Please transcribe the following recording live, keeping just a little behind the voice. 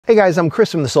Hey guys, I'm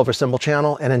Chris from the Silver Symbol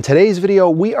channel, and in today's video,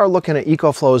 we are looking at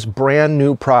Ecoflow's brand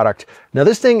new product. Now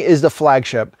this thing is the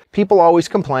flagship. People always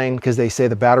complain because they say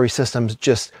the battery systems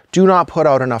just do not put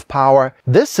out enough power.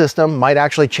 This system might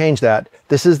actually change that.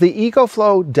 This is the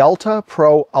Ecoflow Delta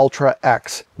Pro Ultra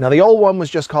X. Now the old one was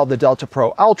just called the Delta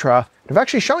Pro Ultra. I've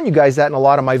actually shown you guys that in a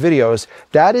lot of my videos.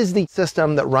 That is the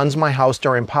system that runs my house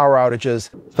during power outages.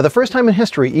 For the first time in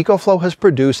history, Ecoflow has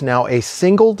produced now a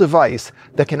single device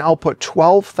that can output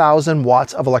 12,000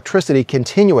 watts of electricity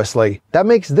continuously. That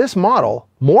makes this model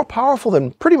more powerful than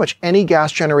pretty much any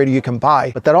gas generator you can buy,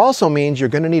 but that also means you're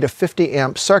going to need a 50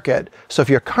 amp circuit. So if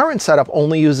your current setup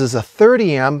only uses a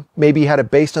 30 amp, maybe you had it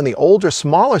based on the older,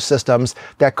 smaller systems,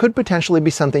 that could potentially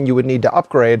be something you would need to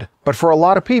upgrade. But for a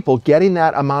lot of people, getting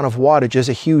that amount of wattage is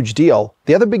a huge deal.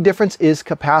 The other big difference is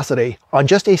capacity. On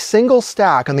just a single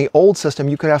stack on the old system,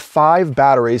 you could have 5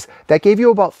 batteries. That gave you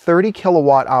about 30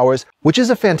 kilowatt hours, which is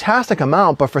a fantastic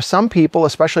amount, but for some people,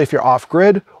 especially if you're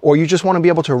off-grid, or you just want to be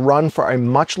able to run for a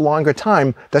much longer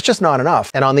time, that's just not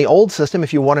enough. And on the old system,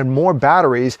 if you wanted more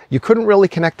batteries, you couldn't really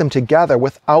connect them together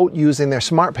without using their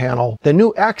smart panel. The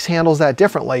new X handles that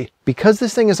differently. Because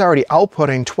this thing is already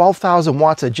outputting 12,000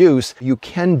 watts of juice, you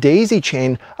can daisy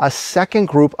chain a second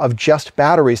group of just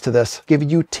batteries to this,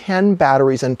 giving you 10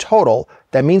 batteries in total.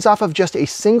 That means off of just a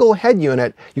single head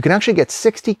unit, you can actually get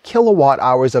 60 kilowatt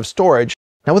hours of storage.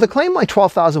 Now with a claim like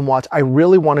 12,000 watts, I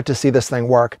really wanted to see this thing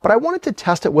work, but I wanted to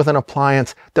test it with an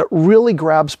appliance that really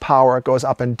grabs power. It goes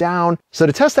up and down. So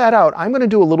to test that out, I'm going to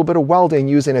do a little bit of welding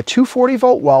using a 240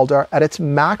 volt welder at its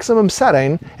maximum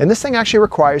setting, and this thing actually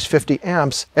requires 50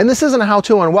 amps. And this isn't a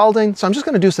how-to on welding, so I'm just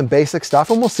going to do some basic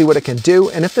stuff and we'll see what it can do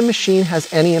and if the machine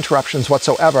has any interruptions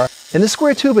whatsoever. And this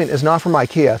square tubing is not from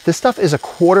IKEA. This stuff is a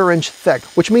 1/4 inch thick,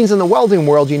 which means in the welding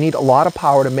world you need a lot of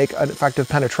power to make an effective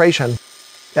penetration.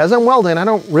 As I'm welding, I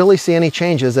don't really see any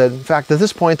changes. In fact, at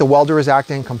this point, the welder is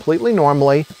acting completely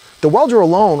normally. The welder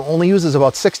alone only uses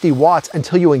about 60 watts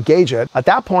until you engage it. At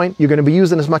that point, you're going to be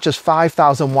using as much as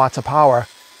 5,000 watts of power.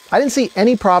 I didn't see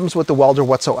any problems with the welder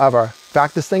whatsoever. In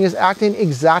fact, this thing is acting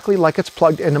exactly like it's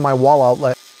plugged into my wall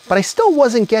outlet. But I still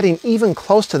wasn't getting even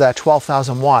close to that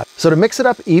 12,000 watt. So to mix it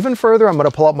up even further, I'm going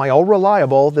to pull up my old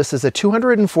reliable. This is a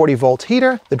 240 volt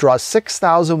heater that draws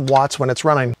 6,000 watts when it's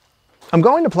running. I'm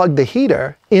going to plug the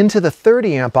heater into the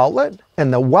 30 amp outlet,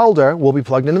 and the welder will be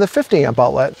plugged into the 50 amp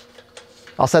outlet.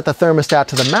 I'll set the thermostat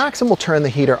to the max and we'll turn the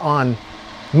heater on.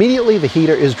 Immediately the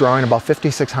heater is drawing about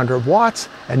 5,600 watts,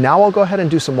 and now I'll go ahead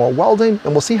and do some more welding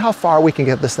and we'll see how far we can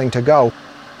get this thing to go.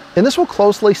 And this will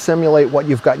closely simulate what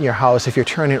you've got in your house. If you're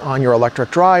turning on your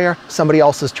electric dryer, somebody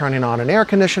else is turning on an air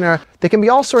conditioner, there can be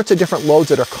all sorts of different loads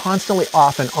that are constantly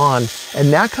off and on.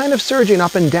 And that kind of surging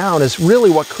up and down is really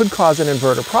what could cause an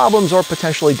inverter problems or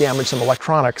potentially damage some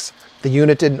electronics. The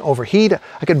unit didn't overheat.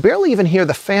 I could barely even hear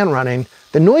the fan running.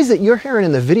 The noise that you're hearing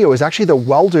in the video is actually the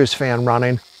welder's fan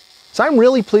running. So I'm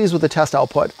really pleased with the test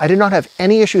output. I did not have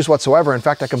any issues whatsoever. In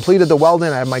fact, I completed the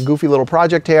welding. I had my goofy little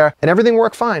project here and everything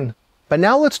worked fine. But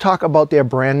now let's talk about their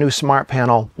brand new smart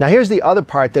panel. Now here's the other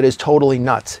part that is totally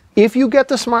nuts. If you get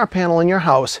the smart panel in your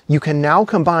house, you can now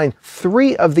combine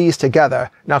 3 of these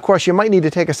together. Now of course you might need to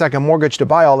take a second mortgage to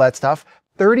buy all that stuff.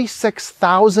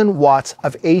 36,000 watts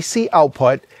of AC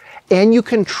output, and you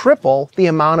can triple the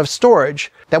amount of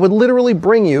storage. That would literally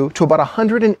bring you to about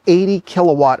 180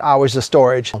 kilowatt hours of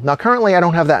storage. Now currently I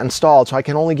don't have that installed, so I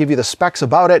can only give you the specs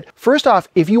about it. First off,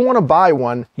 if you want to buy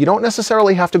one, you don't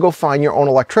necessarily have to go find your own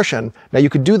electrician. Now you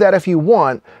could do that if you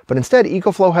want, but instead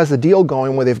Ecoflow has a deal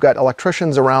going where they've got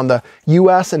electricians around the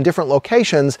US and different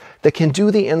locations that can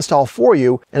do the install for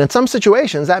you. And in some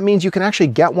situations, that means you can actually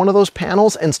get one of those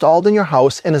panels installed in your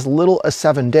house in as little as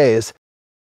 7 days.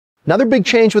 Another big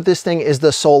change with this thing is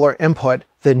the solar input.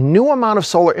 The new amount of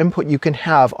solar input you can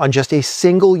have on just a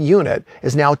single unit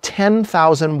is now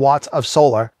 10,000 watts of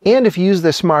solar. And if you use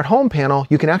the smart home panel,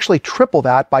 you can actually triple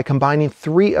that by combining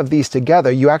 3 of these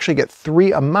together. You actually get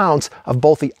 3 amounts of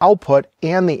both the output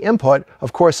and the input,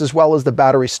 of course, as well as the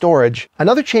battery storage.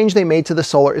 Another change they made to the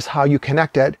solar is how you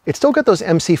connect it. It's still got those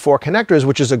MC4 connectors,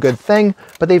 which is a good thing,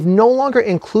 but they've no longer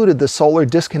included the solar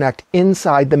disconnect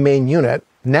inside the main unit.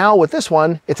 Now with this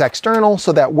one, it's external,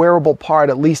 so that wearable part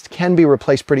at least can be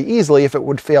replaced pretty easily if it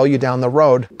would fail you down the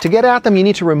road. To get at them, you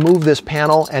need to remove this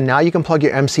panel, and now you can plug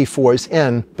your MC4s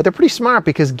in. But they're pretty smart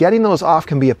because getting those off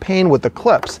can be a pain with the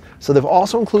clips. So they've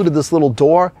also included this little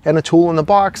door and a tool in the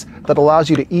box that allows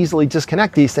you to easily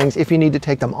disconnect these things if you need to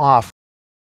take them off.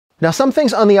 Now some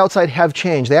things on the outside have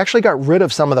changed. They actually got rid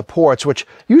of some of the ports, which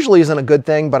usually isn't a good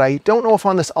thing, but I don't know if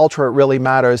on this Ultra it really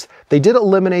matters. They did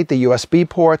eliminate the USB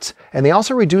ports, and they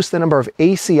also reduced the number of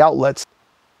AC outlets.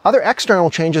 Other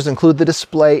external changes include the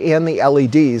display and the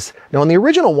LEDs. Now in the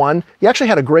original one, you actually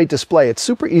had a great display. It's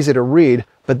super easy to read,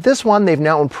 but this one they've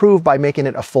now improved by making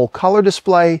it a full color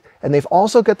display, and they've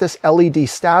also got this LED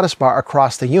status bar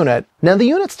across the unit. Now the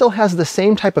unit still has the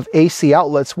same type of AC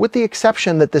outlets, with the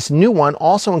exception that this new one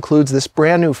also includes this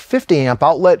brand new 50 amp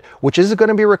outlet, which is going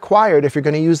to be required if you're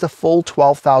going to use the full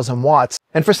 12,000 watts.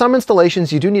 And for some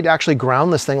installations, you do need to actually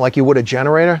ground this thing like you would a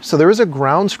generator. So there is a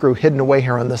ground screw hidden away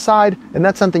here on the side, and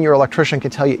that's something your electrician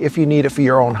can tell you if you need it for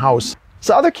your own house.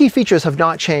 So other key features have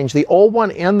not changed. The old one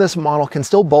and this model can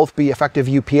still both be effective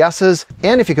UPSs.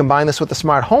 And if you combine this with the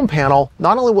smart home panel,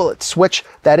 not only will it switch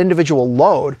that individual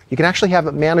load, you can actually have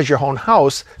it manage your own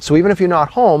house. So even if you're not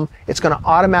home, it's going to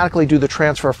automatically do the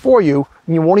transfer for you,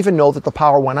 and you won't even know that the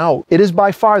power went out. It is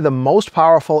by far the most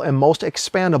powerful and most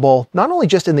expandable, not only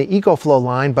just in the Ecoflow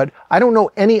line, but I don't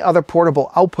know any other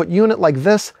portable output unit like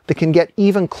this that can get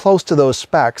even close to those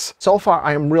specs. So far,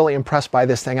 I am really impressed by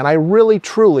this thing, and I really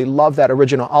truly love that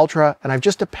original Ultra, and I've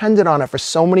just depended on it for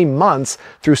so many months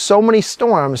through so many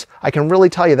storms. I can really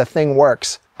tell you the thing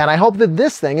works. And I hope that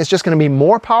this thing is just going to be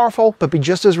more powerful, but be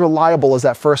just as reliable as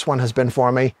that first one has been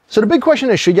for me. So the big question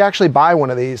is, should you actually buy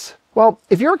one of these? Well,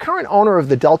 if you're a current owner of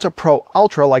the Delta Pro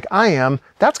Ultra like I am,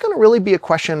 that's going to really be a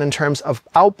question in terms of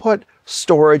output,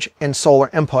 storage, and solar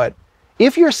input.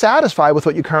 If you're satisfied with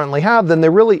what you currently have, then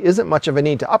there really isn't much of a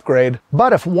need to upgrade.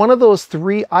 But if one of those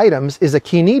three items is a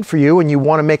key need for you and you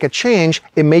want to make a change,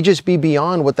 it may just be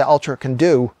beyond what the Ultra can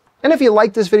do. And if you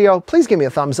liked this video, please give me a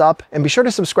thumbs up and be sure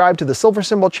to subscribe to the Silver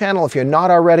Symbol channel if you're not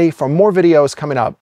already for more videos coming up.